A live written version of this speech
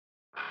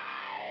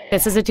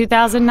This is a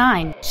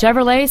 2009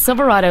 Chevrolet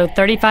Silverado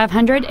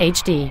 3500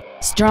 HD.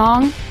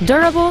 Strong,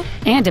 durable,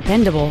 and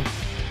dependable.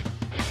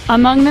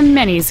 Among the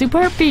many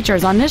superb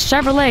features on this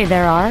Chevrolet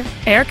there are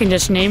air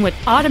conditioning with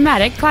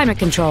automatic climate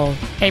control,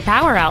 a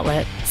power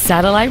outlet,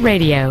 satellite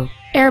radio,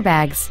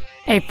 airbags,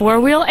 a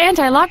four-wheel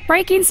anti-lock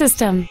braking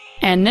system,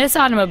 and this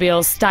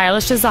automobile's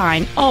stylish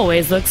design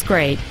always looks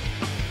great.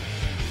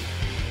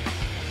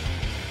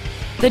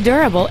 The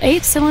durable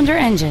 8-cylinder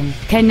engine,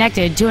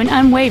 connected to an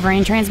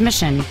unwavering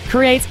transmission,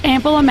 creates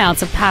ample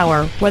amounts of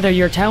power whether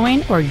you're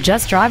towing or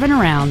just driving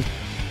around.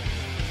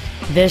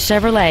 This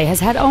Chevrolet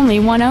has had only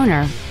one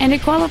owner, and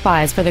it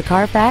qualifies for the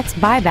Carfax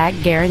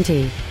buyback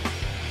guarantee.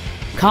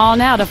 Call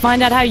now to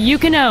find out how you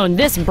can own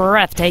this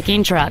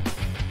breathtaking truck.